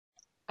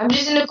I'm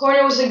just in the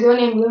corner with a girl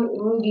named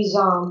Ruby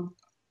Zom.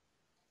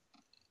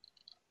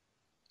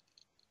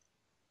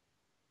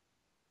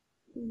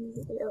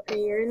 Okay,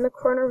 you're in the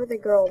corner with a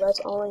girl. That's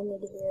all I need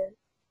to hear.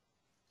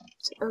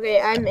 Okay,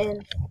 I'm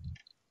in.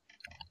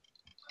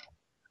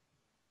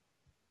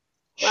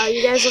 Wow,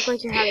 you guys look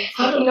like you're having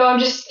fun. I don't know,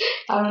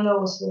 I don't know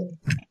what's good.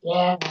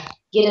 Yeah,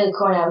 get in the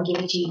corner, I'll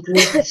give it to you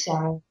grizzly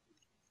style.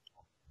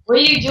 What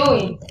are you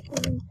doing?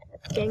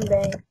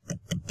 Gangbang.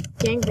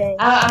 Gangbang.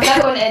 I'm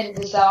not going to edit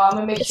this out. I'm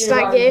going to make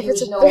sure our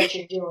viewers know what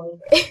you're doing.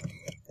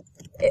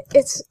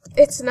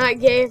 It's not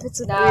gay if it's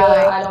a Nah,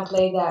 three-way. I don't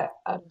play that.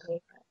 I don't play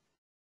that.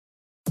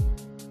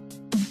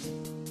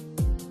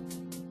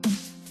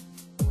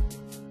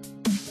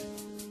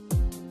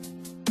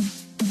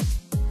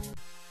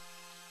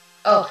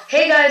 Oh,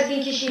 hey guys,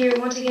 Genkeshi here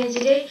once again.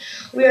 Today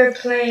we are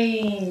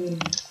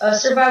playing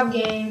survival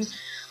games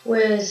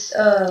with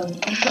oh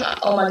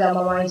my god,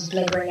 my mind's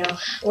blank right now.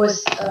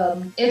 With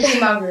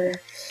MCmonger.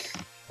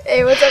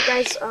 Hey, what's up,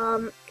 guys?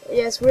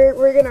 Yes,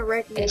 we're gonna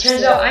wreck you. It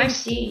turns out I'm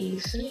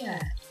Steve, so yeah.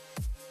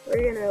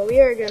 We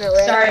are gonna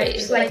wreck. Sorry,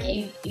 it's like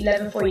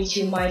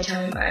 11:42 my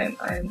time.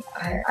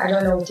 I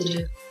don't know what to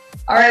do.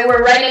 All right,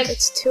 we're right next.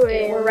 It's 2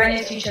 a.m. We're right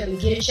next to each other.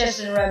 Get a chest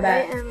and run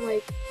back.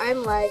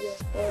 I'm lagging.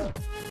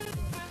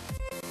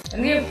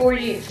 I'm getting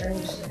 48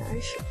 frames.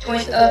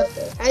 10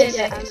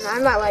 seconds.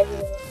 I'm not lagging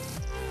anymore.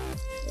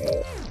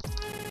 Right.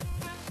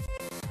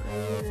 I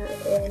know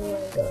where I'm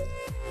going.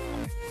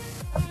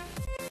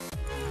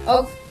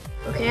 Oh.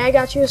 Okay, I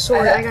got you a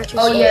sword. I got you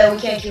a sword. Oh yeah, we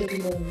can't kill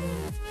people.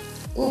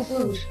 Ooh,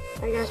 food.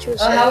 I got you a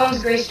sword. How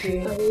long's grace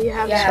period? Okay, you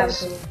have a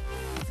sword.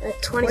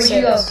 20 Where'd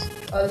seconds. you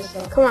go? Oh, this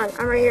is Come on,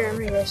 I'm right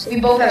here. So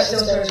we both have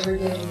stone swords. We're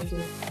good.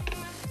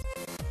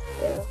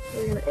 Yeah,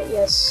 we're gonna.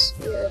 Yes,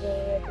 we are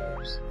gonna red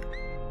doors.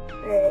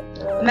 Alright.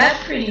 The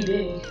map's pretty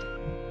big.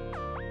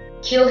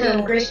 Kill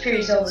him. Grace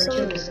period's over.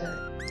 Kill this guy.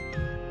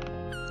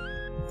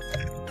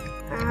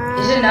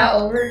 Is it not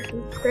over?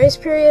 Grace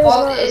period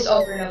is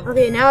over now.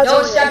 Okay, now it's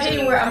over. No, stop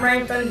hitting where I'm right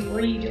in front of you.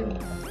 What are you doing?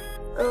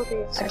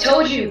 Okay. I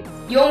told you.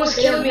 You almost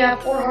killed me. I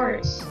have 4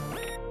 hearts.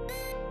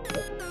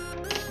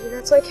 Yeah,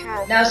 that's like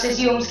half. Now since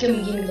you almost killed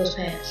me, give me those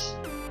pants.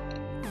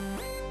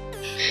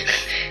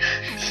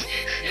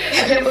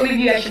 I can't believe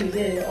you actually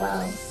did it.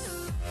 Wow.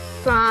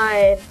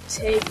 Fine.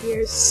 Take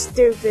your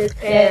stupid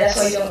pants. Yeah, that's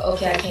why you don't.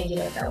 Okay, I can't get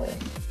up that way.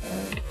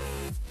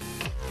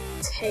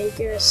 Take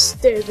your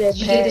stupid pants.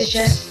 You get this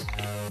chest?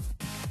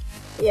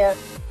 Yeah.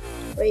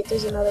 Wait,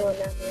 there's another one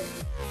down here.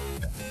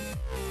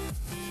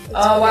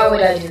 Why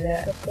would I do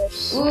that? Of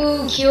course.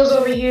 Ooh, kills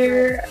over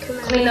here. Come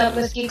on. Clean up.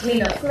 Let's get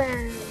clean up. Come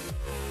on.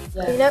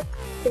 Yeah.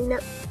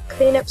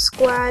 Clean up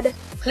squad.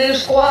 Clean up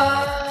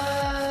squad.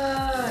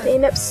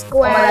 Clean up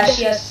squad. Oh my gosh,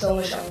 she has so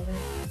much armor.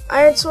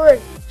 Iron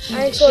sword.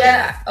 Iron sword.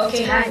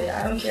 Okay, have it.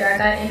 I don't care. I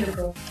got an ender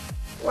pearl.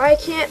 Why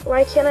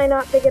can't I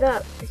not pick it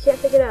up? I can't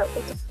pick it up.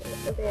 What the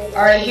fuck? Okay.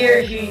 Alright, here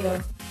you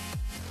go.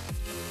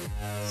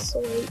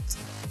 Sweet.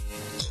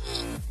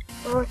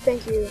 Oh,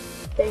 thank you.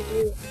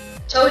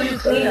 Told you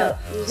clean up.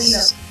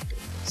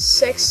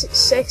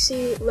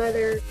 Sexy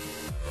leather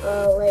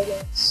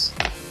leggings.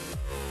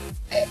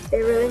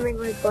 They really make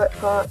my butt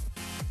pop.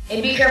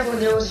 And be careful,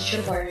 there was a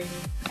tripwire in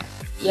here.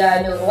 Yeah,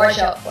 I know. Watch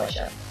out.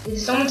 Did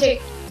someone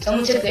take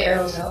the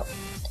arrows out?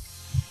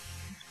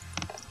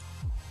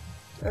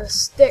 A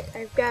stick.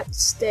 I've got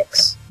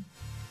sticks.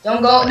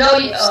 Don't go. No,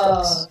 you.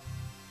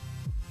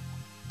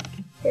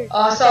 Here.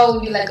 So it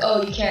would be like,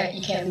 oh, you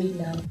can't leave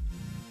now.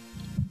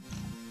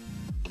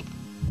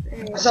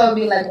 I saw it would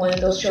be like one of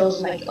those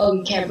shows, like, oh,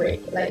 you can't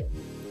break. Like,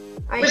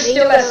 we're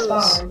still at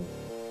spawn.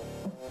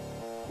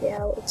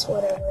 Yeah, it's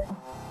whatever.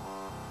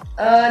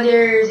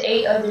 There's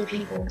 8 other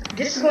people.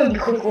 This is gonna be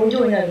quick. We'll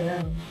do another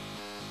round.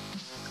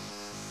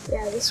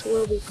 Yeah, this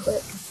will be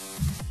quick.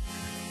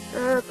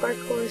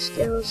 Parkour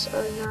skills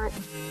are not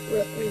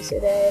with me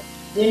today.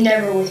 They're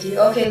never with you.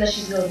 Okay, let's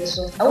just go this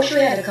way. I wish we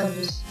had a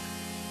compass.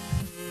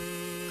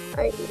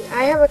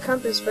 I have a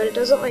compass, but it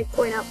doesn't like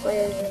point out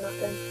players or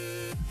nothing.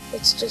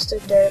 It's just a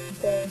dirt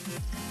thing.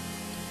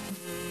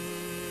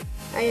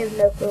 I have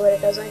no clue what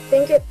it does. I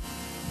think it.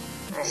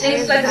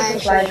 Seems like a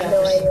supply drop. I have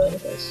no idea what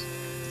it is.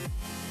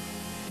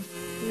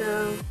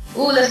 No.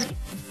 Ooh, let's.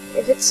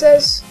 If it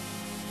says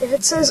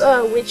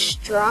which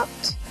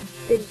dropped,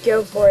 then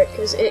go for it,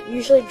 because it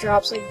usually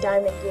drops like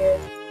diamond gear.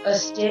 A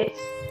stick.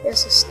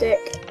 Yes, a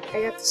stick.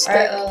 I got the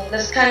stick. Alright,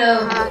 that's kind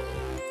of.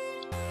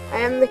 I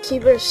am the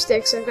keeper of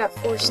sticks. I've got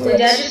 4 sticks. Wait,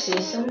 did I just see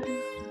something?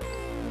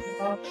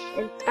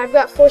 And I've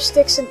got 4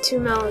 sticks and 2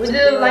 melons. Where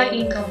did the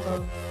lightning come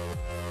from?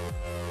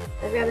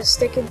 I've got a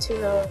stick and 2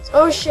 melons.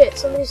 Oh shit!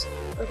 Somebody's.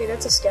 Okay,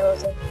 that's a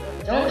skeleton.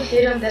 Don't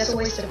hit him. That's a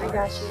waste of I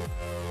got you.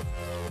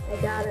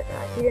 I got it.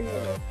 He didn't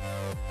hit me.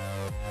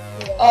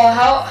 Oh,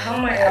 how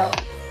am I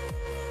out?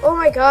 Oh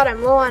my god,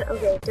 I'm low on.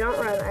 Okay, don't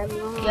run. I'm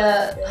low on.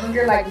 Yeah,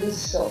 hunger like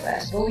loses so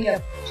fast. But we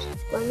have.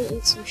 Let me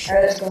eat some shit.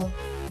 Alright, let's go.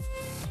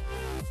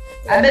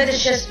 I bet the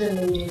chest's been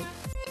looted.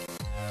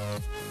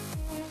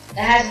 It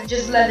has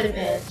just leather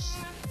pants.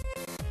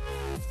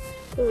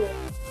 Ooh.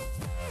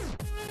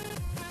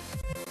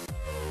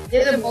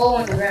 There's a bowl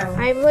on the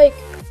ground. I'm like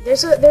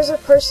There's a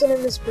person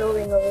in this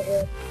building over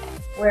here.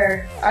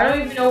 Where? I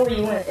don't even know where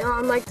you went.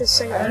 On like the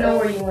second. I don't know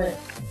where you went.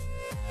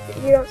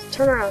 You don't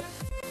turn around.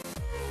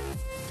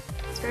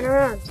 Turn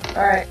around.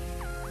 Alright.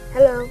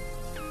 Hello.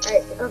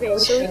 Alright, okay,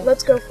 so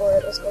let's go for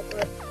it. Let's go for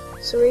it.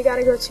 So we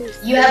gotta go to...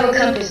 You have a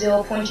compass,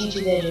 it'll point you to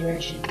the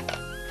direction.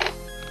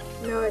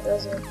 No, it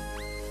doesn't.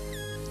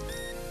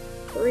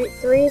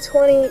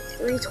 320,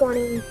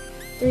 320,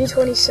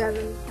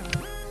 327.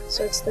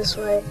 So it's this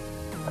way.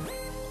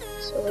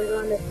 So we're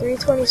going to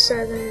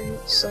 327,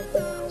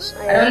 something else.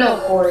 I don't know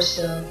course,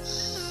 so...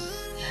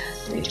 Yeah,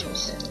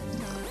 327.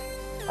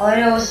 All I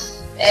know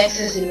is X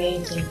is the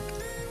main thing.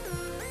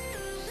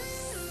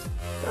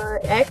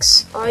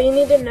 X, all you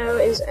need to know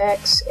is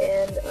X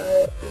and,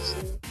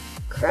 Z.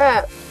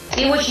 Crap.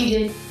 See what you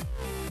did?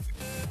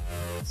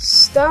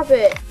 Stop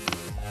it.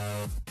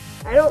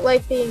 I don't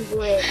like being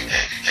blamed.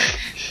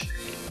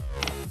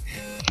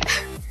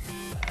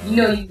 You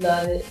know you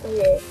love it.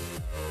 Okay.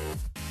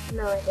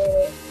 No, I hate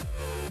it.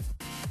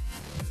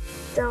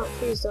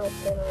 Please don't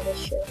pin all this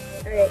shit.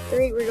 Alright,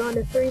 we're going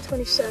to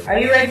 327. Are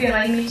you right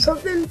behind me?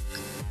 Something?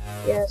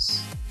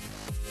 Yes.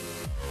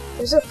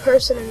 There's a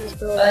person in this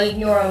building.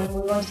 Ignore him.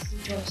 We're going to see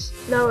Jones.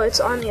 No, it's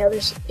on the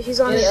other side. He's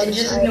on the other side.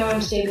 Just ignore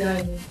him, stay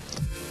behind me.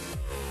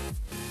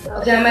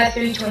 Okay, I'm at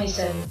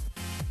 327.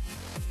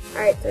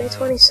 Alright,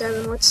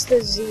 327. What's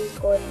the Z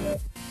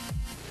coordinate?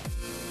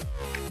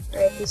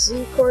 Alright, the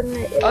Z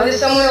coordinate is... Oh, there's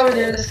someone over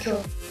there. Let's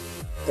kill.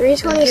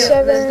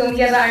 327. Let's go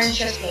get the iron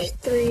chest plate.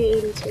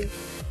 382.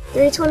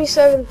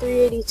 327,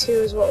 382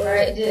 is what we're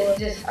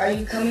Alright, are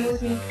you coming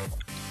with me?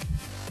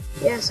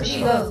 Yes, Where'd I'm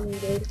you go? following you,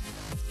 dude.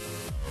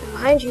 I'm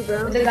behind you, bro.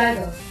 Where'd the guy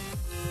go?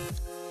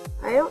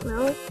 I don't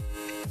know.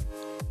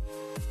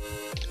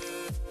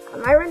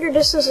 My render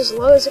distance is as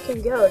low as it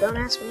can go. Don't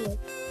ask me.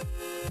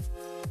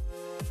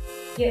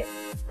 Yeah.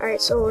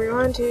 Alright, so we're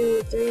on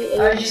to 380.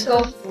 Alright, just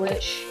go for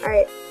which.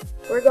 Alright,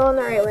 we're going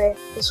the right way.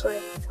 This way.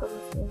 Come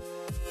with me.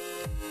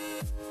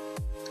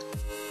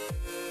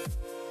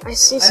 I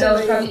see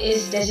somebody. I know,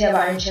 does he have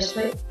iron chest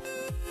plate?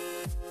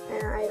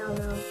 I don't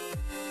know.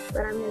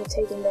 But I'm gonna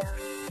take him down.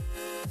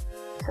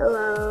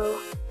 Hello.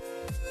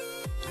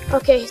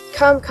 Okay,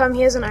 come,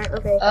 he has an iron.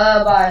 Okay.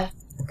 Bye.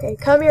 Okay,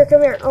 come here.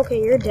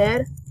 Okay, you're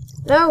dead.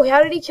 No,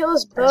 how did he kill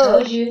his bow? I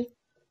told you.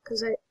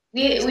 Cause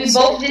we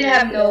both didn't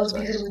have nodes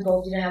because we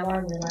both didn't have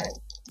armor, right?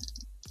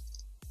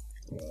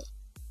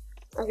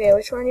 Okay,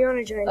 which one do you want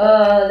to join?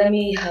 Let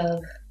me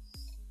hug.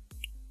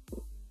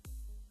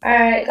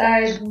 Alright,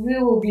 guys, we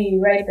will be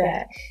right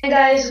back. And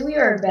guys, we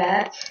are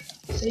back.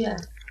 So yeah.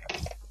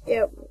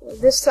 Yeah,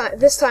 this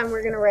time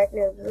we're gonna wreck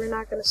noobs. We're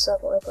not gonna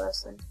suck like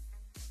last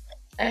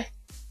time.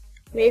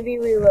 Maybe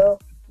we will.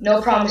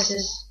 No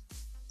promises.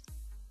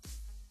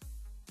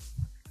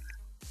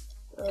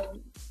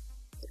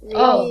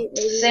 Maybe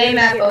same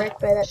map.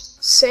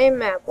 Same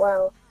map.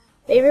 Wow.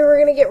 Maybe we're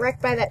gonna get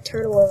wrecked by that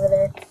turtle over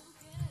there.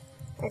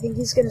 I think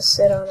he's gonna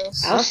sit on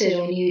us. I'll sit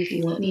on you if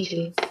you want me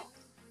to.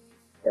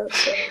 Don't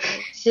sit on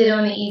me. Sit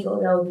on the eagle.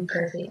 That would be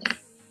perfect.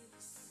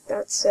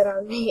 Don't sit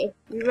on me.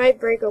 You might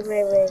break up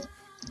my wing.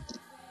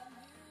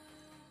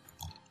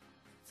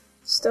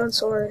 Stone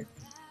sword.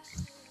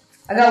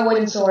 I got a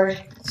wooden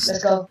sword.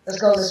 Let's go. Don't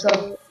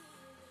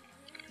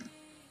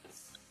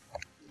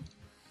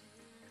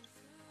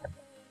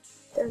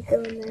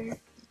go in there.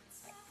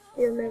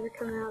 You'll never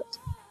come out.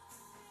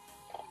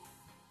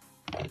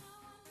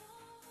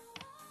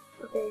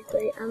 Okay,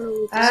 wait, I'm gonna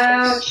loot this place.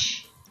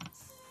 Ouch!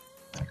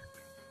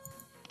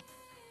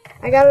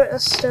 I got a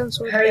stone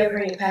sword. Hurry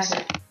up, pass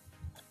it.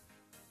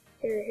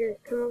 Here,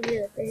 come over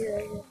here. Right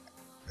here.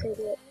 Take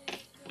it.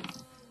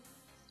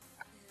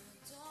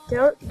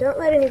 Don't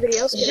let anybody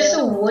else get it. It's just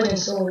a wooden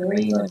sword. Where are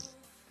you going?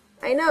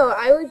 I know.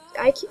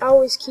 I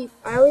always keep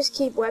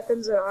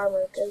weapons and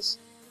armor because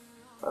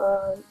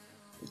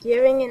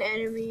giving an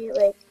enemy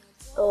like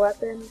a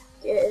weapon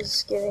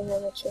is giving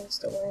them a chance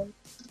to win.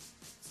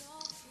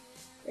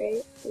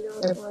 Right? You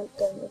don't want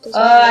them. It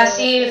doesn't I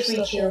see a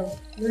free kill.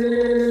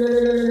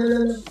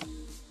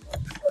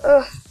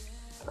 Ugh.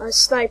 I'm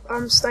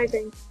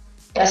sniping.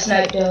 That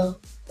sniped though.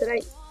 Did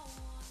I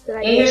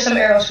And here's some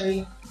arrows for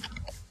you.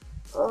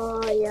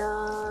 Oh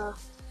yeah.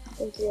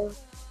 Thank you.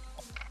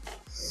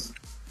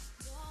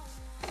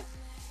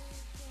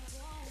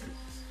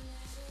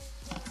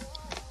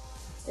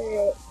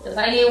 Alright. The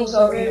lightning was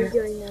over What are here. we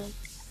doing now?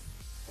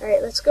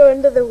 Alright, let's go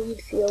into the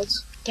weed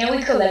fields. Can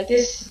we collect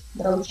this?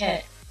 No, we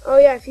can't. Oh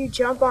yeah, if you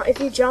jump on it,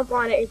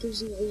 it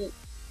gives you wheat.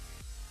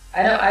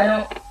 I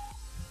don't.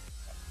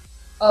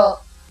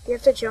 Oh. You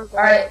have to jump on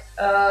Alright,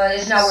 it.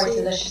 it's not worth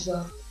it. Let's just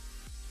go.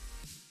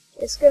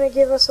 It's gonna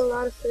give us a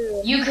lot of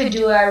food. You could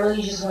do it. I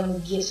really just want to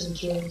get some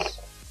kills.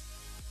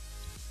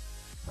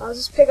 I'll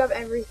just pick up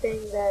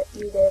everything that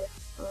you did.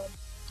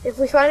 If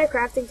we find a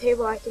crafting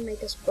table, I can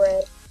make us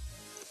bread.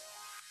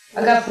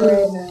 I got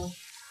food now.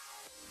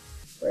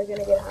 We're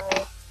gonna get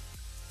high.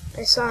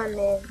 I saw a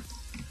name.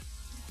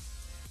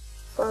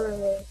 Follow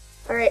me.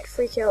 Alright,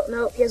 free kill.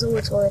 Nope, he has a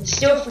wood sword.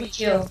 Still free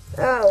kill.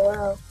 Oh,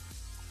 wow.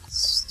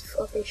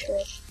 Okay,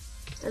 sure.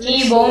 Can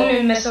you bone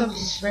and mess up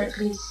his sprint,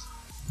 please?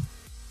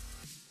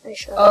 I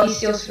shot Oh, him. he's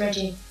still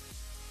sprinting.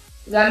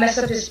 You gotta mess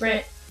up his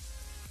sprint.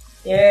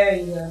 There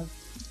you go.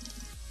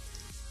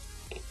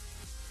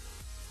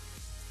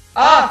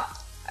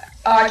 Ah!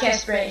 Oh, I can't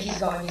sprint. He's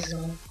gone. He's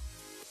gone.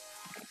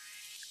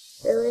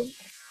 Really?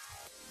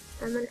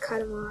 I'm gonna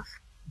cut him off.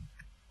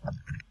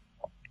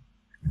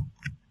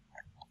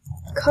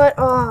 Cut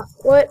off.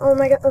 What? Oh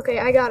my god. Okay,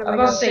 I got him. I was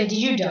about to say, did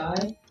you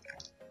die?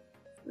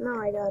 No,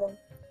 I got him.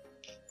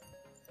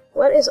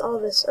 What is all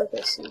this?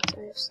 Okay, seeds.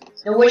 I have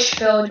seeds. The witch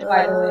failed,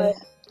 by the way.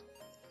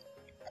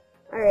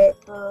 Alright,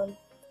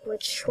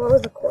 what were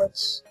the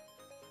chords?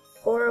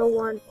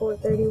 401,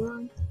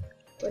 431?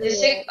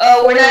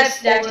 We're not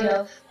stacked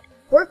enough.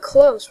 We're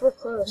close, we're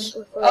close,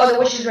 we're close. Oh, the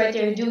witch is right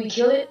there. Do we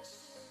kill it?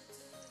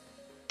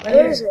 Right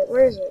Where here. is it?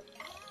 Where is it?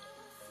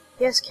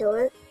 Yes, kill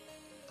it.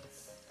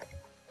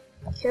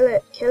 Kill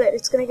it, kill it.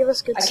 It's gonna give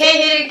us good I stuff.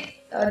 can't hit it.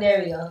 Oh,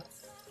 there we go.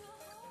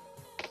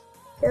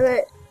 Kill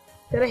it.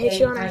 Did I hit Yeah, you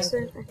you on kinda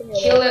accident? I think I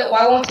Kill did. it.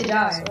 Why won't it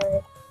die?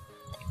 Sorry.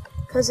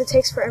 Because it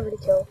takes forever to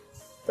kill.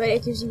 But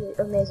it gives you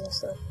amazing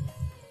stuff.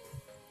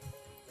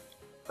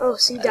 Oh,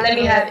 see, diamond. Let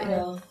me have it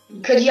now.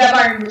 Because you have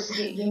iron boots.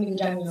 Give me the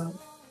diamond on.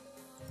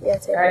 Yeah,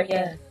 take Alright, it.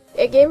 yeah.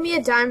 It gave me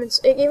a diamond.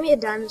 It gave me a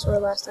diamond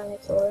sword last time I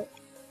killed it.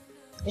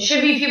 There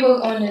should be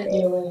people on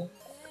their way.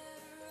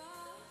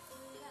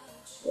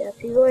 Yeah,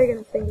 people are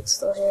gonna think it's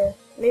still here.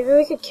 Maybe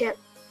we could camp.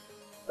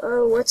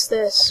 Oh, what's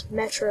this?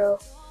 Metro.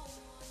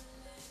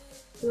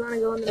 You wanna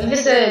go in the If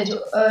it's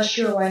metro?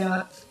 sure, why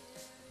not?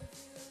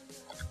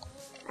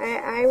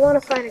 I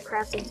wanna find a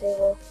crafting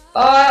table.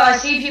 Oh, I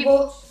see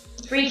people.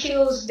 3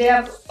 kills. They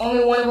have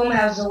only one of them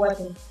has a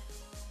weapon.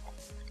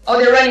 Oh,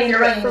 they're running.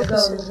 Let's go.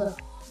 Let's go.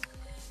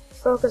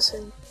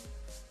 Focusing.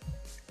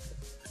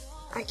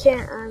 I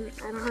can't.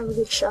 I don't have a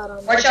good shot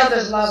on. Watch out,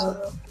 there's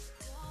lava. So,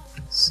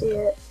 see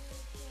it.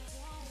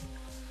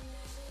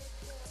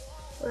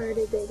 Where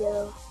did they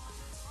go?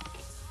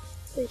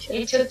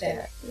 They took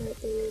that.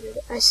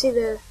 I see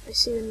the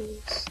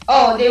memes.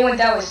 Oh, they went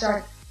that way.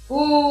 Sorry. Ooh,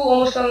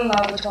 almost fell in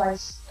lava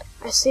twice.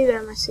 I see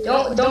them.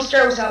 Don't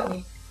start without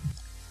me.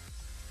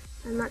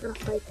 I'm not gonna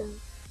fight them.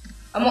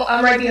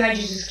 I'm right behind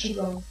you. Just keep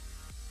going.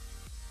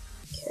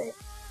 Okay.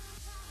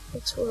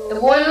 Let's roll.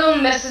 If one of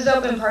them messes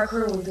up in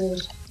parkour, we're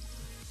good.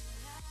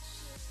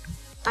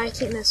 I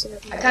keep messing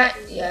up. I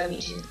can't. Yeah, me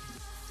too.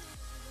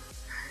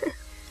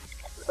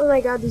 Oh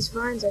my god, these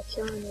vines are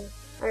killing me.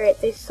 Alright,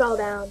 they fell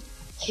down.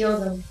 Kill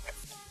them.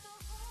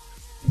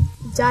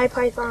 Die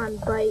python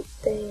bite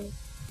thing.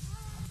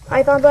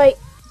 Python bite.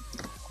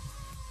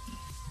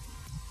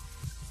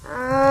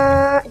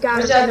 Got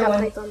Where's him. the other Got one?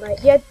 python bite.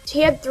 He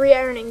had 3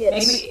 iron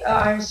ingots. Maybe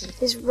iron suit.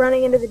 He's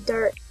running into the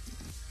dirt.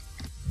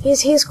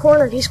 He's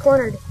cornered. He's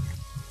cornered.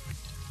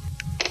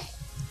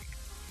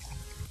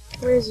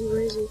 Where is he?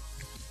 Where is he?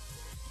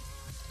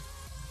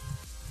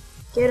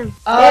 Get him.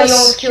 Oh, Yes. you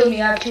almost killed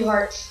me. I have 2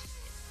 hearts.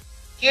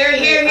 Here.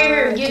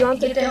 do you want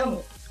Get the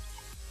helmet.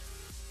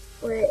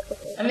 Wait.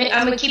 Okay.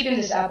 I'm gonna keep in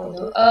this apple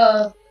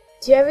though.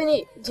 Do you have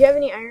any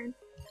iron?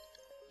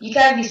 You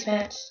can have these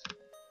pants.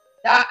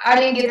 I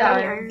didn't Do get you the have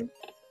any iron. iron?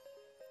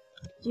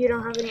 You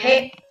don't have any iron?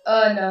 Hey,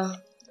 no.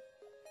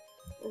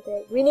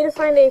 Okay. We need to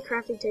find a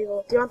crafting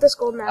table. Do you want this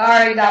golden I apple?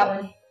 already got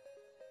one.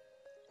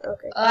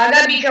 Okay. I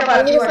gotta be careful. I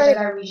have We 2 need to hearts in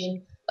find that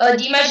region.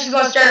 D-match is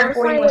gonna start in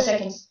 41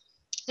 seconds.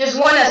 There's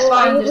one that Oh,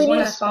 spawned. we There's one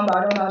need- that spawned, but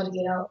I don't know how to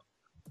get out.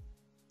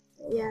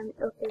 Yeah,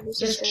 okay.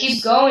 Just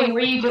keep going.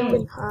 What are you doing?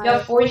 You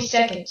have 40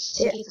 seconds.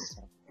 Yeah.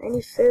 I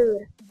need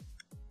food.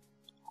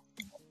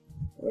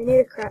 We need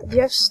a craft. Do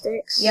you have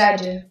sticks? Yeah, I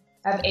do.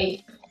 I have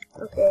 8.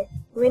 Okay.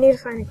 We need to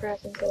find a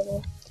crafting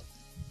table.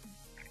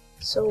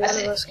 So one of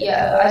us can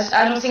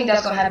I don't think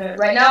that's gonna happen.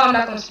 Right now, I'm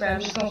not gonna sprint.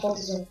 I'm just gonna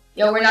focus on.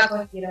 Yo, we're not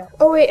gonna get out.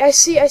 Oh wait, I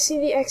see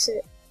the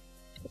exit.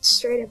 It's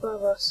straight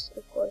above us,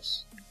 of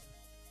course.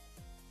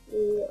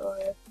 We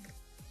are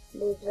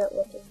moves at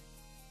looking.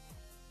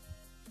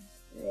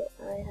 Right,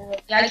 I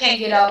have. Yeah, I can't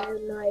get out. I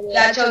have no idea.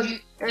 Yeah, I told you.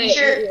 Alright, Be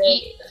sure,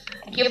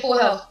 get full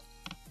health.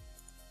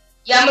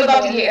 Yeah, I'm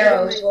about to get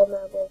arrows.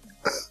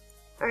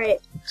 Alright,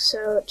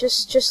 so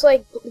just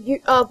like you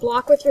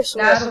block with your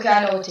sword. Nah, it's okay.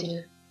 I know what to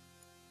do.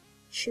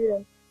 Shoot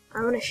him.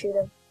 I want to shoot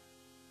him.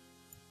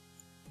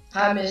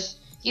 I missed.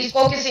 He's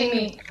focusing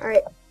me.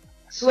 Alright.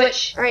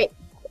 Switch. Alright.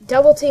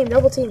 Double team.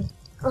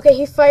 Okay,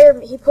 he fired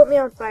me. He put me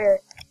on fire.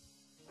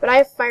 But I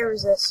have fire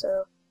resist,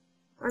 so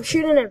I'm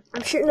shooting him.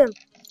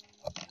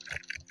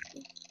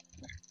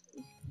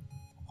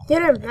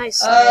 Get him.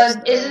 Nice.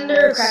 Isn't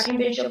there a crafting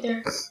bench up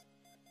there?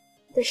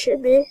 There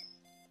should be.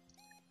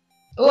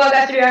 Oh, I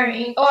got 3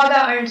 iron. Oh, I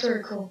got iron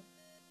sword. Cool.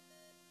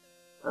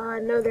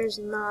 No, there's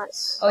not.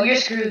 Oh, you're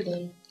screwed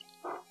then.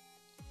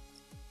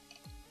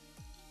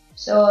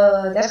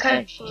 So, that's kind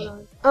of Hold cheap.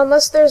 on.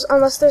 Unless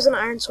there's an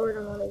iron sword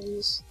on one of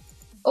these.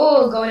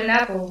 Oh, golden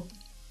apple.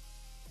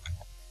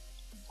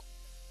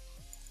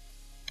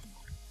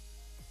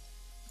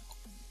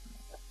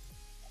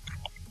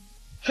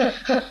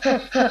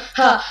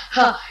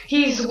 Ha.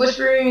 He's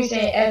whispering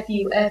saying F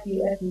you.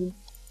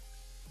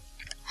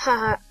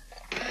 Haha.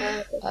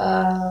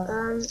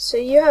 Okay. So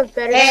you have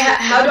better. Hey,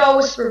 how do I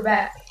whisper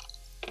back?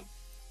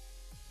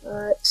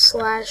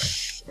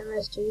 Slash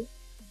MSG.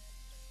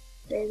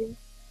 Maybe.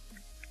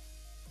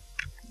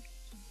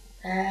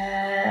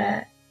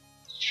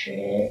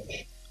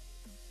 Trick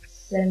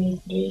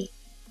 73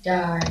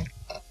 die.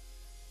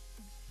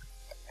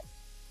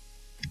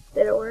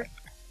 Did it work?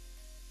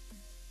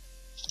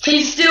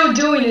 He's still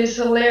doing it. It's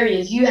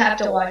hilarious. You have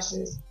to watch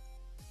this.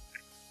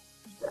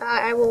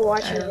 I will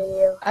watch the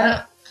video. I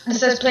don't. It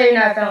says player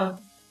not found.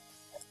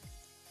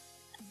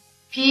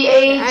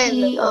 Patri.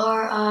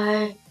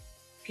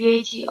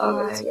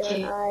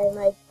 Patrik.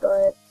 My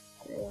butt.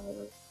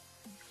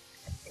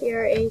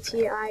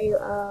 PRATIILSD.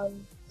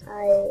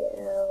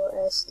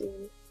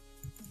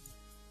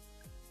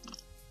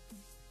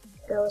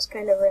 That was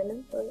kind of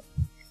random, but.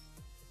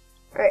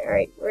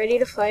 Alright, ready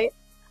to fight.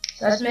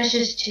 Let's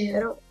message to. I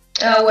don't.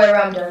 Oh, wait,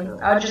 I'm done.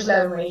 I'll just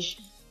let him rage.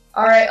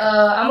 Alright,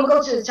 I'm gonna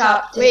go to the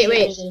top. Wait.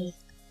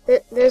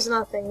 There's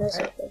nothing. There's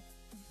nothing.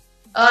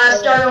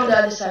 Start on the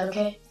other side,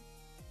 okay?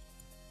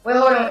 Wait,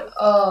 hold on.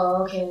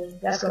 Oh, okay.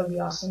 That's gonna be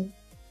awesome.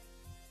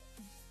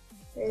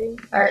 Ready?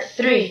 Alright,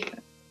 3,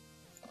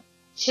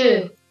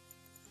 2,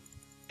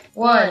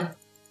 1,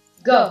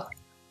 go.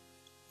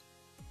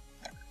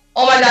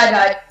 Oh my god, I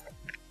died.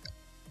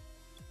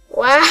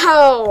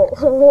 Wow!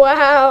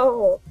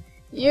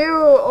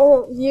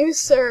 You,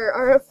 sir,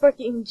 are a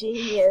fucking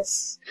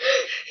genius.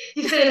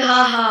 He said,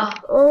 haha.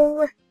 Oh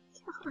my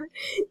god.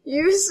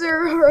 You,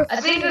 sir, are a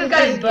I think fucking this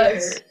guy's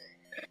genius. butthurt.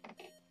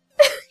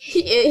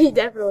 he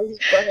definitely is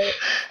butthurt.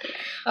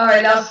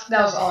 Alright,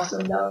 that was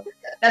awesome, though.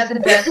 That's the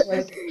best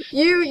way.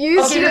 You, okay,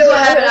 sir. this is what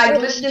happened. I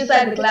glitched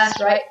inside the glass,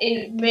 right?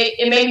 It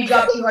made me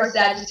drop 2 hearts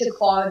that I just took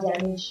fall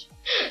damage.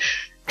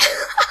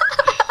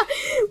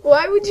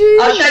 Why would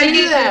you I was trying to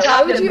get to the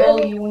top to to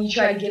bowl you when you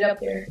try to get up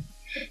there.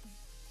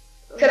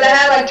 Cause I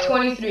had like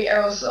 23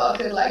 arrows, so I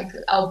could like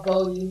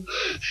outbow you.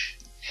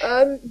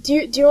 Do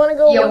you want to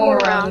go one more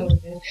round?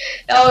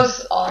 That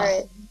was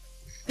awesome.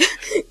 Right.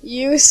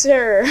 You,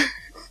 sir.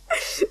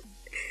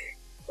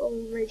 Oh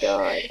my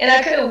god. And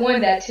I could have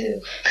won that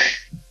too.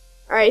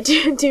 Alright,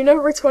 do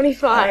number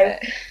 25.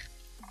 Right.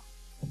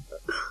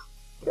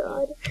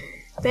 God.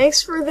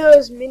 Thanks for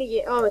those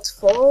minigames. Oh, it's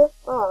full?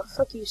 Oh,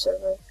 fuck you,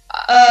 server.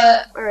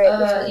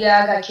 Alright,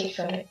 yeah, I got kicked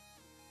from it.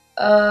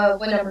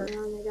 What number?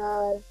 Oh my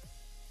god.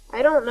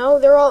 I don't know,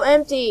 they're all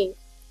empty.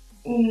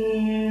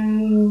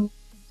 Well,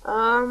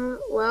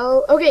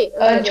 okay.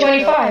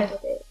 25.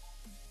 Okay.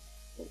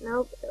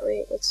 Nope,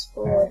 wait, it's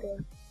full, I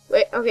think.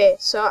 Wait, okay,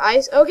 so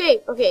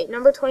okay,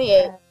 number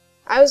 28.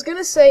 I was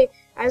gonna say,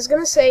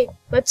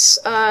 let's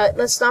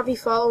not be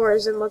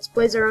followers and let's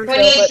blaze our own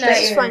trail, but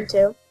this is fine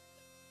too.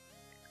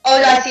 Oh,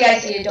 no, I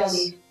see it, don't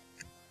leave.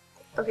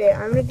 Okay,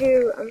 I'm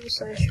gonna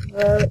slash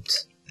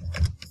vote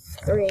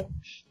 3.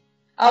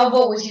 I'll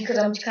vote with you because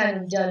I'm kind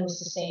of done with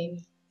the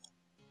same.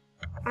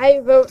 I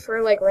vote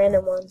for like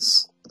random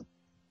ones.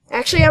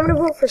 Actually, I'm gonna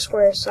vote for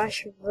squares, so I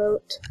should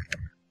vote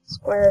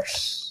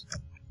squares.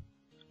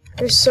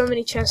 There's so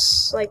many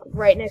chests like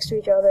right next to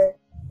each other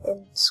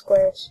in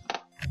squares.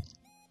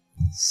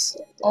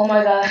 Oh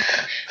my god.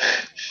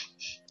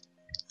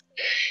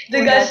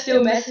 The guy's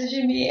still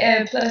messaging me,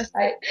 and plus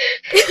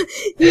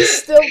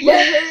He's still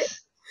yes.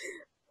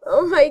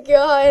 Oh my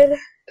god.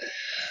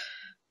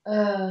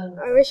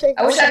 I wish I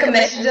could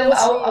message him.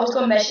 I was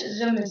gonna message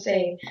him and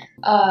say,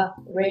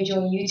 rage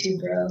on YouTube,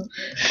 bro.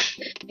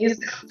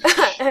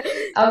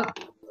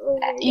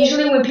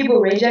 Usually when people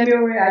rage at me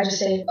over it, I just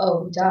say,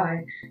 oh,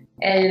 die.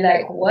 And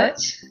like, what?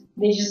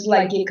 They just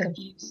like get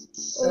confused.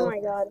 So. Oh my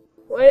god.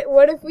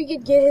 What if we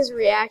could get his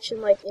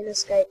reaction like in a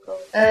Skype call?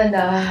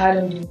 Nah, I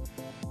don't do.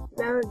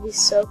 That would be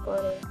so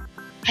funny.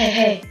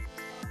 Hey,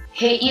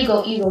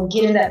 Eagle,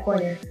 get in that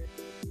corner.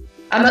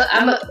 I'm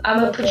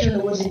gonna put you in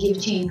the woods and give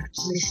it to you.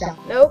 Please stop.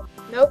 Nope.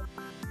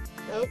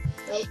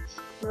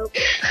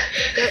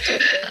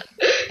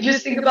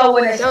 Just think about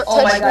what I said.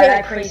 Oh my god,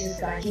 I praise this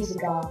guy. He's a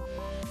god.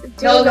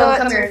 No,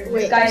 come here.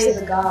 This guy is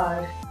a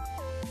god.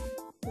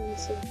 Let me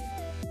see.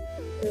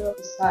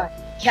 This guy.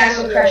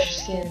 Castle Crasher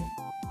skin.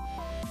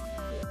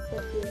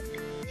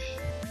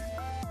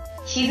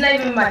 She's not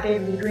even my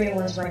favorite. The green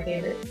one's my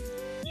favorite.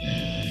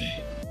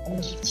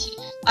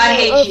 I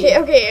hate you.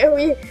 Okay,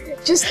 we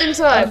just in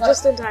time.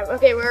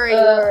 Okay, where are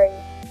you?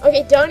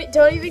 Okay,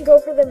 don't even go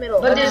for the middle.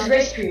 But there's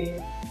grace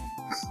period.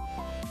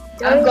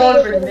 I'm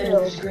going for the middle.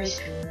 There's grace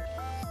period.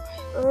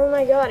 Oh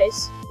my god,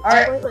 it's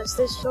pointless.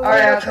 There's so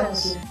many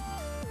chests.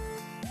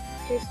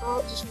 Okay,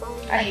 just follow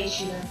me. I hate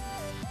you.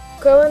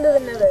 Go into the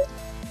nether.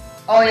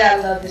 Oh yeah, I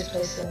love this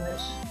place so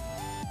much.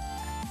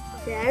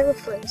 Okay, I have a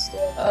flint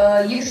steel.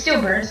 You can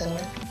still burn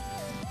someone.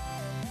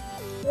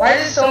 Why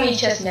is there so many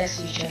chests next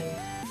to each other?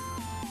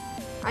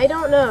 I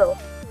don't know.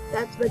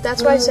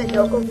 That's why I said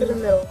don't go for the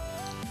middle.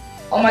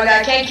 Oh my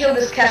god, I can't kill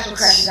this Castle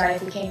Crasher guy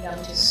if we came down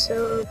to it.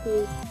 So OP.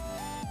 The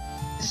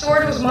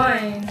sword was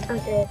mine.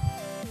 Okay.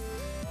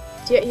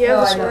 Do you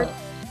have a sword?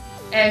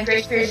 And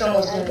Great Spirit's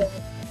almost done.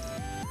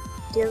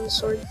 Do you have a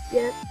sword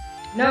yet?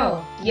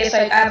 No. Yes,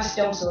 I have a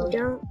stone sword. You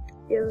don't?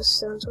 You have a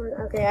stone sword?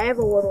 Okay, I have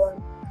a wood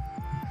one.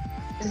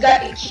 This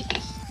guy.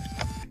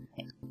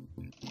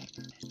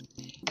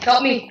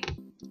 Help me.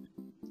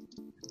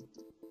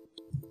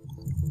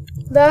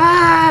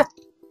 Ah!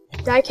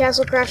 Die,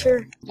 Castle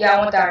Crasher. Yeah, I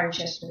want the iron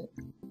chest plate.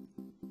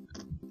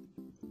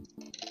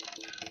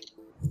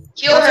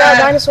 Kill Watch her. out,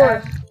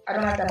 dinosaur. I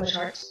don't have that much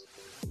hearts.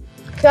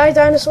 Die,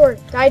 dinosaur.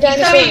 Die,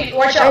 dinosaur. He's coming.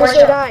 Watch out,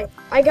 Dinosaur, watch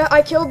die.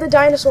 I killed the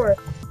dinosaur.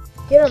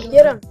 Get him,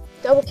 get him.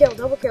 Double kill,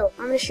 double kill.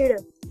 I'm gonna shoot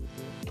him.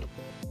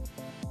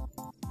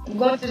 I'm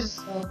going through this.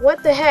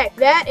 What the heck?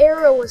 That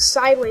arrow was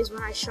sideways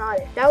when I shot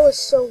it. That was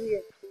so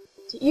weird.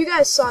 You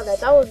guys saw that.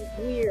 That was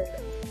weird.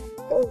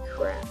 Holy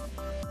crap.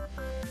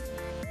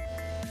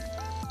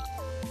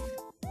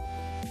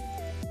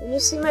 When you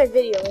see my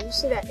video, when you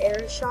see that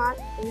arrow shot,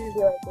 you're gonna be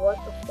like, what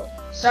the fuck?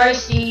 Sorry,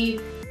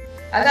 Steve.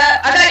 I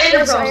got ender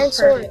pearls. Iron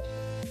sword.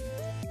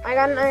 I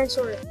got an iron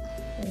sword.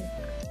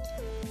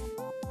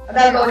 I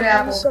got a golden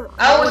apple.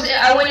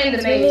 I went in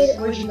the maze.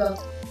 Where'd you go?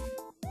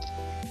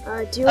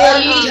 Do you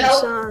need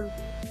help? some?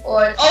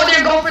 Or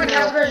they're going for the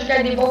castle crasher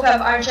guy. They both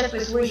have iron chest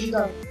plates. Where'd you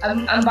go?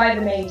 I'm by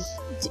the maze.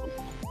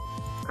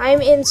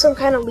 I'm in some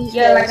kind of leaf.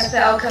 Yeah, like I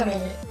said, I'll come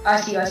in. I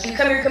see you.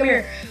 Come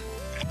here.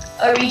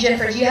 Regen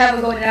first. You have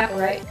a golden apple,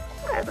 right?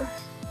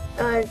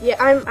 Yeah,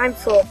 I'm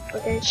full.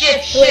 Okay.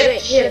 Shift.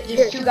 Here.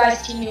 There's two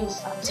guys teaming.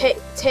 Take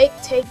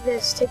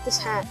this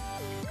hat.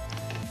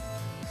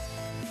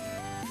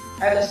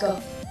 All right, let's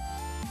go.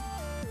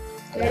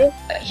 Ready?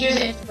 Here's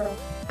an ender pearl.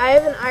 I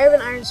have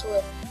an iron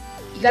sword.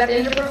 You got the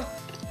ender pearl?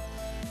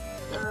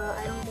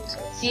 I don't think so.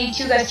 See,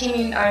 two guys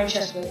teaming iron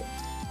chest plate.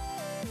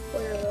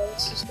 Whatever.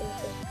 Let's just go.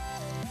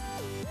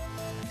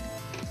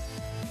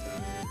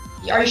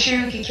 Are you sure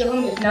you can kill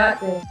him? If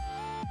not, then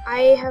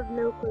I have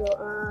no clue.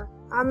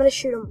 I'm gonna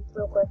shoot him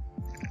real quick.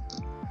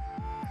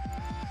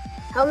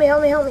 Help me.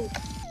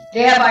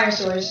 they have iron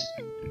swords.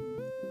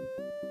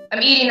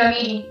 I'm eating.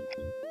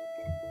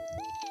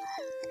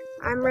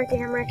 I'm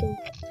wrecking.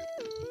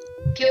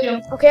 Kill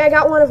him. Okay, I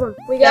got one of them.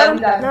 We got him.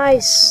 We got him.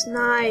 Nice.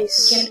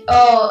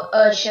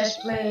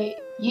 Chest plate.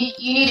 You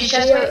need a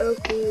chest plate?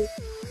 Okay.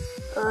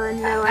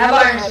 No, I have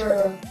iron sword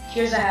though.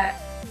 Here's a hat.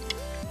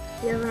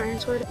 You have an iron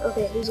sword?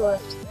 Okay, who's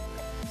left?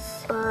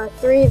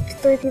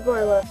 Three people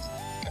are left.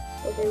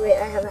 Okay, wait,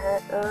 I have a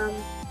hat.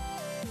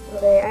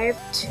 Okay, I have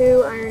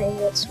 2 iron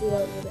ingots. We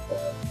don't need it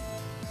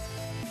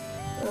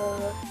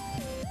though.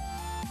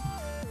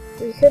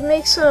 We could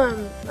make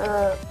some,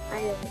 iron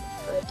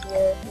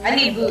gear. I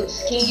need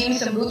boots. Can you give me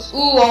some boots? Ooh,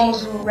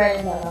 almost ran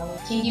into that one.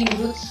 Can you give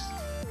me boots?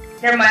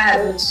 Never mind, I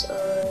have boots.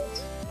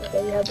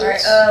 Okay, you have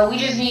boots. Alright, we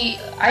just need,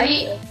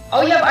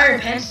 oh, you have iron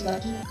pants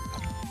left.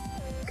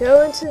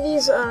 Go into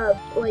these,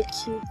 like,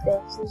 cube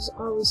things. There's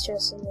always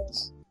chests in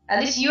these. At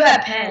least you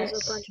have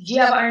pants. Do you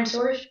have iron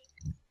swords?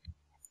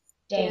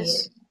 Dang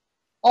yes. it.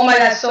 Oh my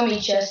god, so many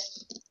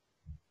chests.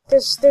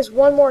 There's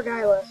one more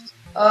guy left.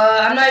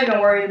 I'm not even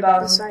worried about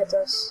him. Besides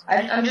us.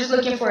 I'm just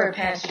looking for a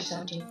pants or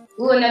something.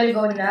 Ooh, another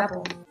golden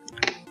apple.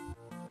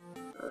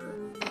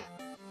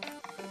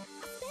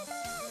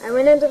 I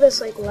went into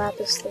this, like,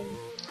 lapis thing.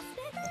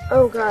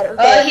 Oh god,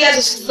 okay. He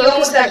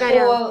almost that guy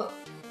down.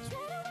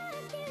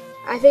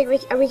 I think we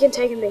can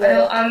take him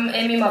together. I'm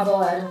aiming my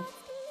bow at him.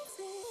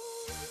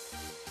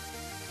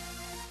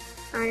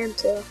 I am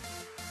too.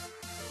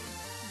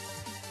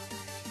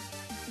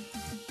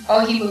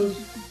 Oh, he moved.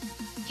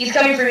 He's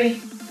coming for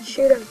me.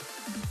 Shoot him.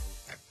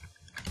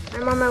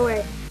 I'm on my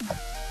way.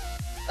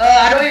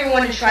 I don't even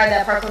want to try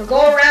that parkour.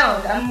 Go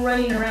around. I'm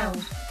running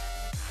around.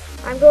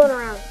 I'm going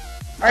around.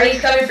 Alright,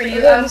 he's coming for you.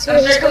 Okay, I'm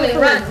circling.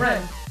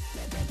 Run.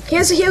 He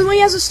only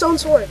has a stone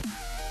sword.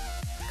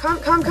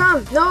 Come.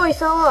 No, he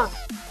fell off.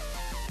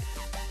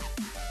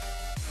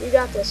 You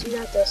got this.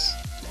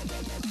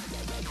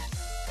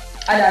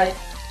 I died.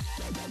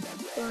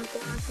 Come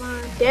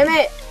on. Damn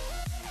it!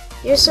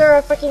 You sir are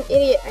a fucking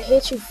idiot. I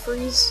hate you,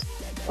 Freeze.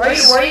 Where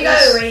you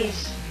gotta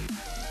raise?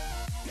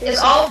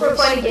 It's all for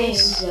fun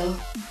games, though.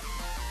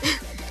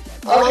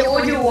 Okay,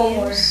 we'll do one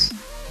more.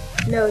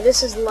 No,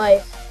 this is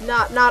life.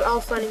 Not all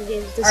fun and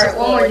games. This Alright, is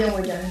one more, life. then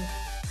we're done.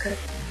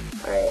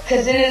 Alright.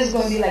 Because then it's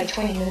going to be like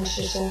 20 minutes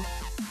or so.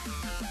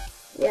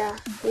 Yeah,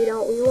 we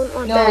wouldn't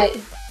want that.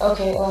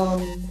 Okay,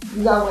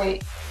 you gotta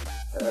wait.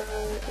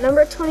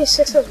 Number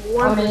 26 has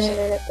 1 person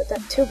in it, but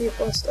that 2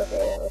 people is still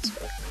okay. Yeah,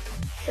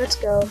 let's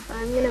go.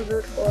 I'm gonna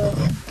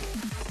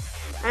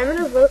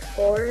vote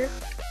for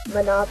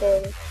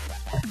Monopoly.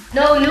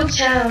 No,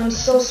 Nuketown is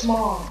so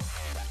small.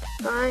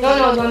 No,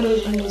 don't do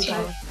it in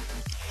Nuketown.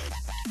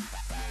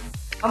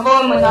 I'm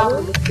going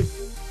Monopoly.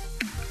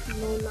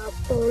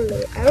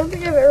 Monopoly. I don't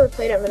think I've ever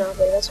played at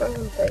Monopoly. That's why I'm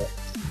gonna play it.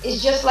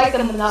 It's just like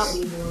the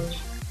Monopoly board.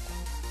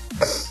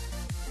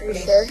 Are you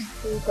sure?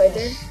 Have you played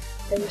there?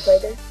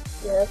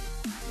 Yeah.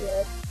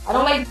 I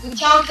don't like the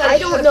challenge. I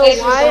don't know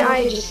why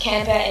I just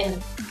camp at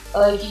and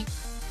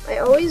I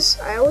always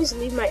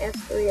leave my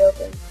F3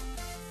 open.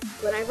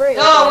 Whenever I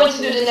I want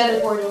to do the nether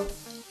portal.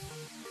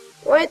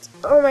 What?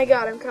 Oh my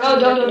god, I'm coming. No,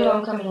 don't do it.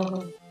 I'm coming.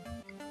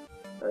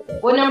 Okay.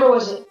 What number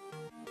was it?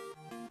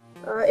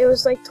 It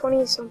was like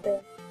 20 something.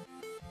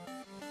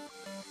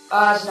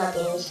 It's not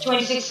there. It's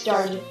 26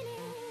 started.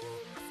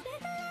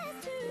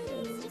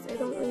 I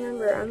don't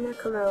remember. I'm gonna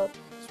come out.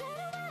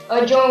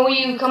 Join, will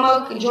you come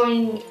out and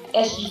join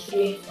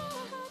SG3? 3.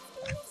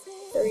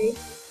 Okay.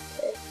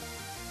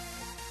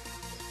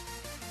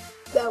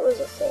 That was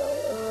a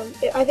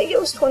fail. I think it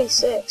was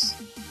 26.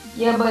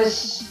 Yeah, but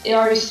it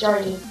already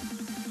started.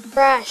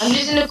 Crash. I'm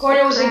just in the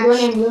corner with a girl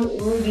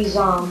named Ruby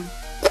Zom.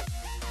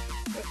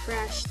 I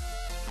crashed.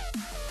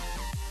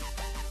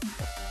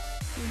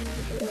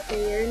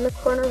 Okay, you're in the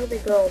corner with a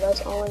girl.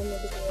 That's all I need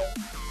to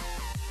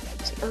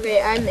do.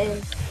 Okay, I'm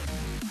in.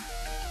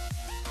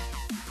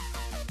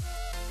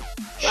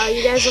 Wow,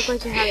 you guys look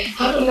like you're having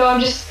fun. I don't know,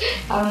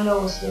 I don't know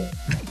what's good.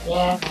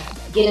 Yeah,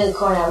 get in the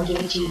corner, I'll give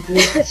it to you.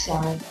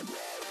 Sorry.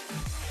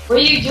 What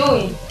are you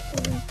doing?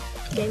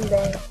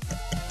 Gangbang.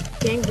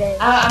 Gangbang.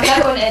 I'm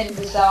not going to edit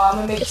this out. I'm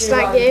going to make it's sure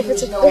not gay if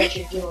it's a know what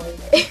you're doing.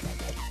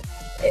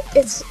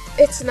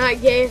 It's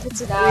not gay if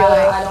it's a Nah,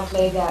 three-way. I don't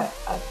play that.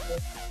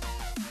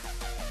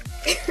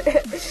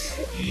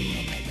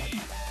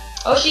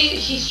 Oh,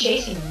 she's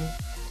chasing me.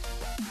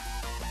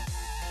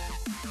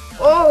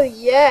 Oh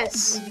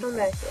yes. Come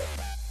back here.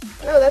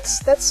 No,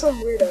 that's some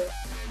weirdo.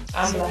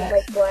 I'm some, black.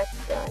 like black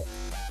guy.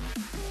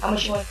 How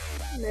much you want?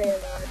 No, you're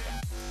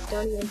not.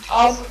 Don't even.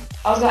 I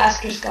was gonna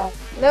ask her Scott.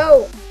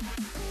 No.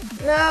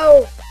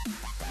 No.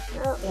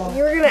 No. Yeah.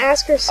 You were gonna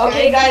ask her Skype.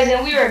 Okay, guys,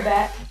 and we are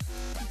back.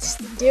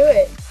 Do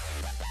it.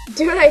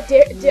 Do it.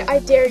 I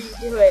dare you.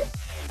 Do it.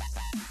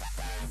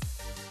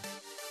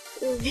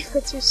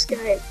 What's your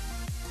Skype?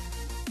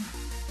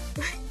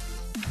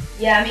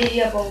 Yeah, I'm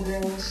hitting up on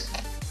girls.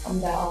 I'm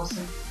that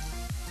awesome.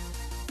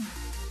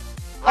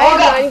 I'm Oh god!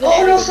 not Oh even no!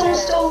 editing Someone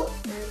that stole. out.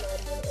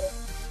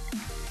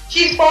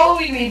 She's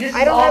following me. This is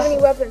I don't awesome. have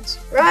any weapons.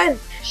 Run!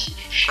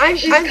 I'm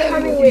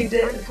coming with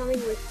you. I'm coming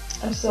with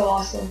you. I'm so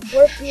awesome.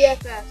 We're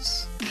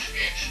BFFs.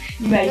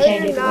 You might No,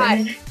 can't you're get the not.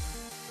 win.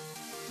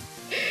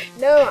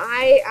 No,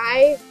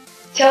 I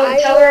Tell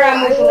I her will-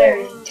 I'm with I will-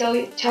 Larry. Tell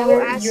I will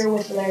her ask- you're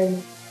with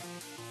Larry.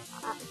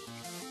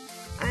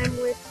 I'm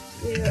with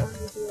you. I'm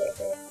with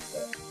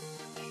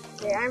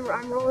you. Okay,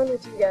 I'm rolling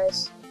with you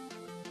guys.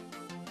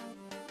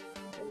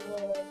 I'm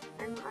rolling.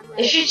 I'm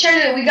If she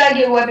turns it, we gotta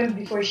get a weapon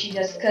before she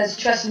does, cause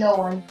trust no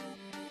one.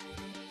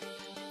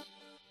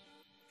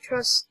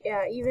 Trust,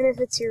 yeah, even if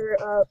it's your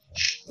Do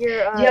you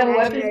have a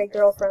imaginary weapon?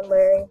 girlfriend,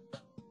 Larry.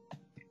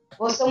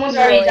 Well, someone's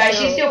No, already I died.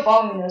 don't. She's still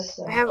following us.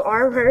 So. I have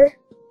armor.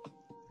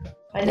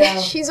 I know.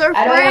 She's our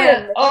I don't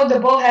friend. wanna. Oh, the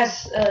boat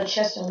has a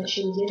chest on it.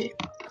 Should we get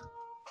it?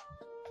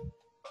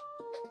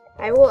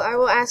 I will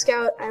ask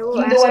out. I will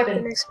Give me the ask out the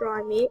weapon. next girl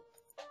I meet.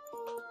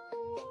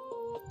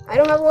 I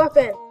don't have a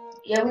weapon.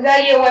 Yeah, we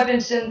gotta get a weapon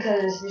soon,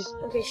 cause there's.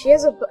 Okay, she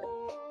has a bow.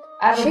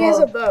 I have a She bow. has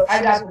a bow. I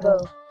She got has a the bow.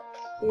 bow.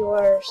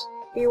 Viewers.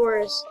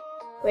 Viewers.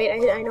 Wait,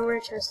 I know where her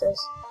chest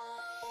is.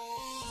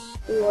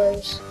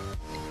 Viewers.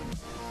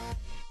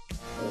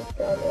 Oh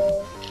god,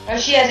 oh. Oh,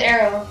 she has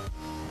arrow.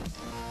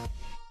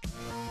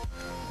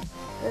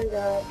 Oh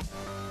god.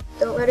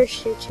 Don't let her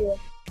shoot you.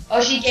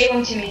 Oh, she gave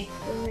them to me.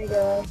 Oh my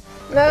god.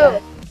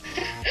 No!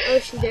 Oh,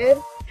 she did?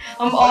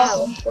 I'm Wow,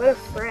 awesome. what a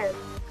friend.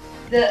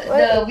 We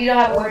don't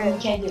have a weapon. friend.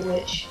 We can't get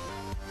witch.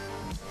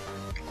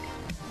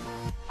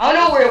 I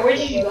don't know where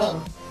did you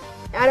go?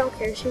 I don't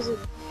care,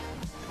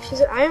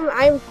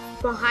 I'm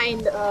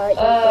behind, your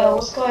girl.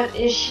 What's called?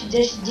 Did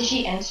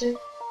she answer?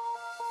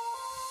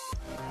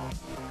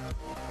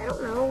 I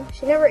don't know.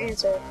 She never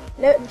answered.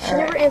 No, she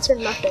never answered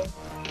nothing.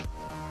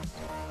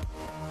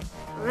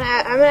 I'm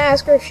gonna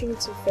ask her if she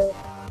needs some food.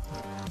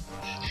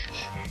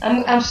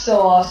 I'm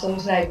so awesome.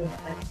 It's not even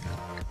funny.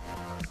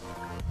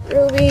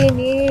 Ruby,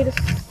 need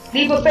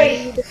Leap of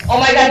faith. Oh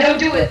my god, don't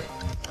do it.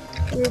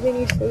 Ruby,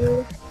 need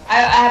food. I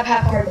have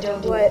half a heart.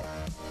 Don't do What? it.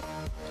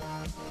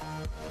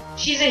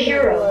 She's a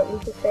hero. What?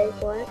 Leap of faith,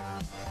 what?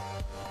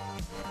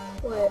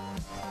 What?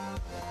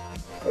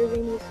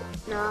 Ruby, need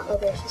food. Nah,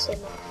 okay, she said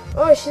no.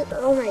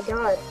 Oh my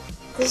god.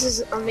 This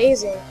is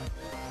amazing.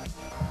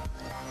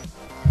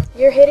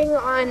 You're hitting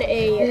on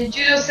a... Did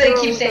you just say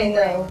girl keep with saying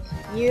a no? leg.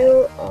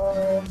 You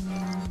are...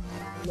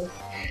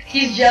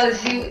 He's jealous.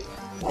 He.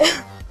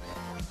 Okay.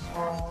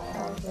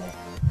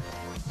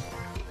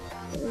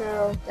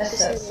 No. That she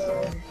sucks. said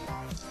no.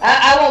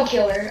 I won't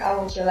kill her. I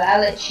won't kill her.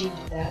 I'll let you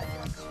do that.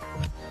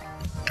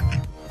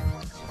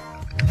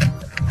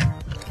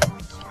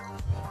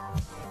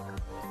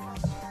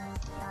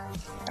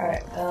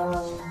 Alright,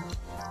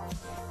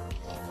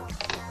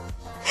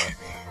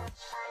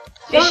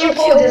 Fishing Don't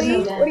pole kill does me. no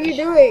What are damage. you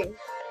doing?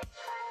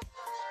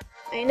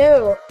 I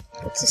know.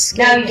 It's a scam.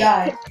 Now you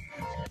die.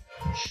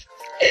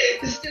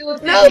 It's still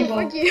a No, fishing pole.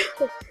 fuck you.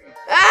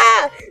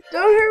 Ah!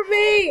 Don't hurt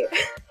me!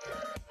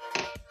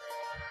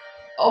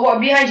 Oh,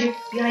 what? Behind you.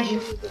 Behind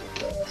you.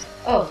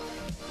 Oh,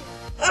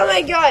 Oh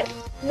my god!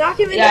 Knock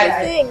him into Yeah, I the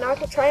died.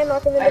 thing. Try and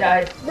knock him into I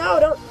died. No,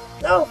 don't.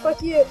 No,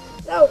 fuck you.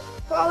 No,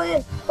 fall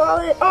in. Fall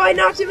in. Oh, I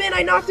knocked him in.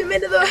 I knocked him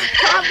into the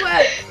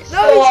cobweb. No,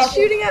 So he's awesome.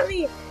 shooting at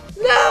me.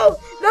 No!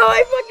 No,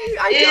 I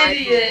died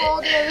from Idiot.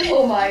 fall damage.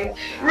 Oh my.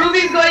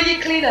 Ruby's going to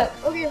get cleaned up.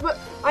 Okay, but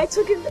I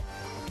took him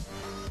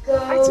Go,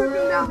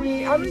 down.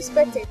 Ruby. I'm gonna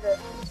spectate her.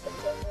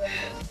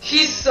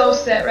 She's so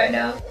set right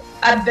now.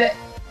 I bet.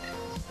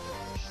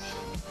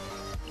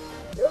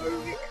 Go,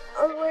 Ruby.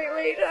 Oh, wait,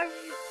 Wait,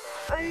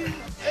 I mean,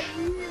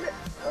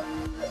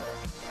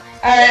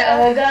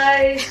 Alright,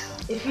 guys,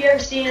 if you ever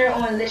seen her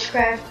on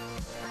Lichcraft,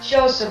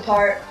 show us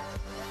support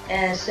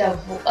and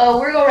stuff.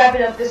 We're gonna wrap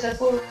it up this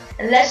episode.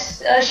 And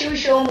let's, should we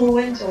show them who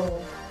wins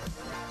or?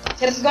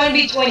 Cause it's gonna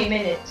be 20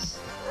 minutes.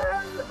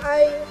 Yeah,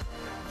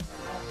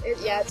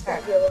 it's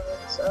gonna be a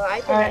while, so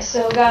I can. Alright,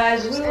 so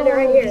guys, we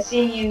will be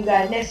seeing you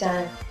guys next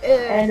time.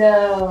 And,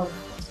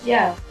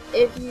 yeah.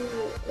 If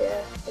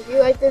you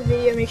like the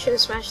video, make sure to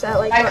smash that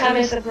like button.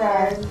 Comment,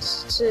 subscribe. And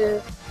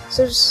to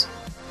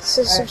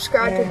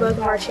subscribe to both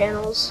of our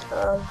channels.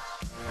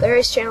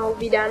 Larry's channel will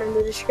be down in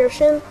the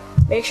description.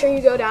 Make sure you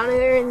go down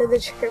there in the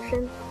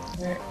description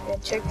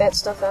and check that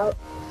stuff out,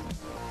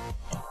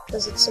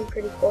 because it's some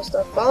pretty cool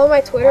stuff. Follow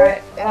my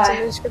Twitter. That's in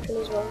the description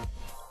as well.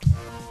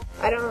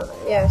 See you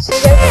guys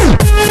next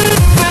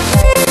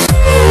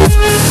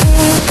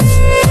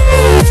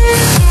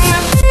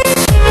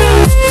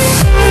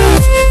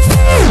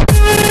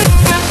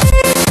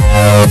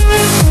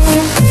time.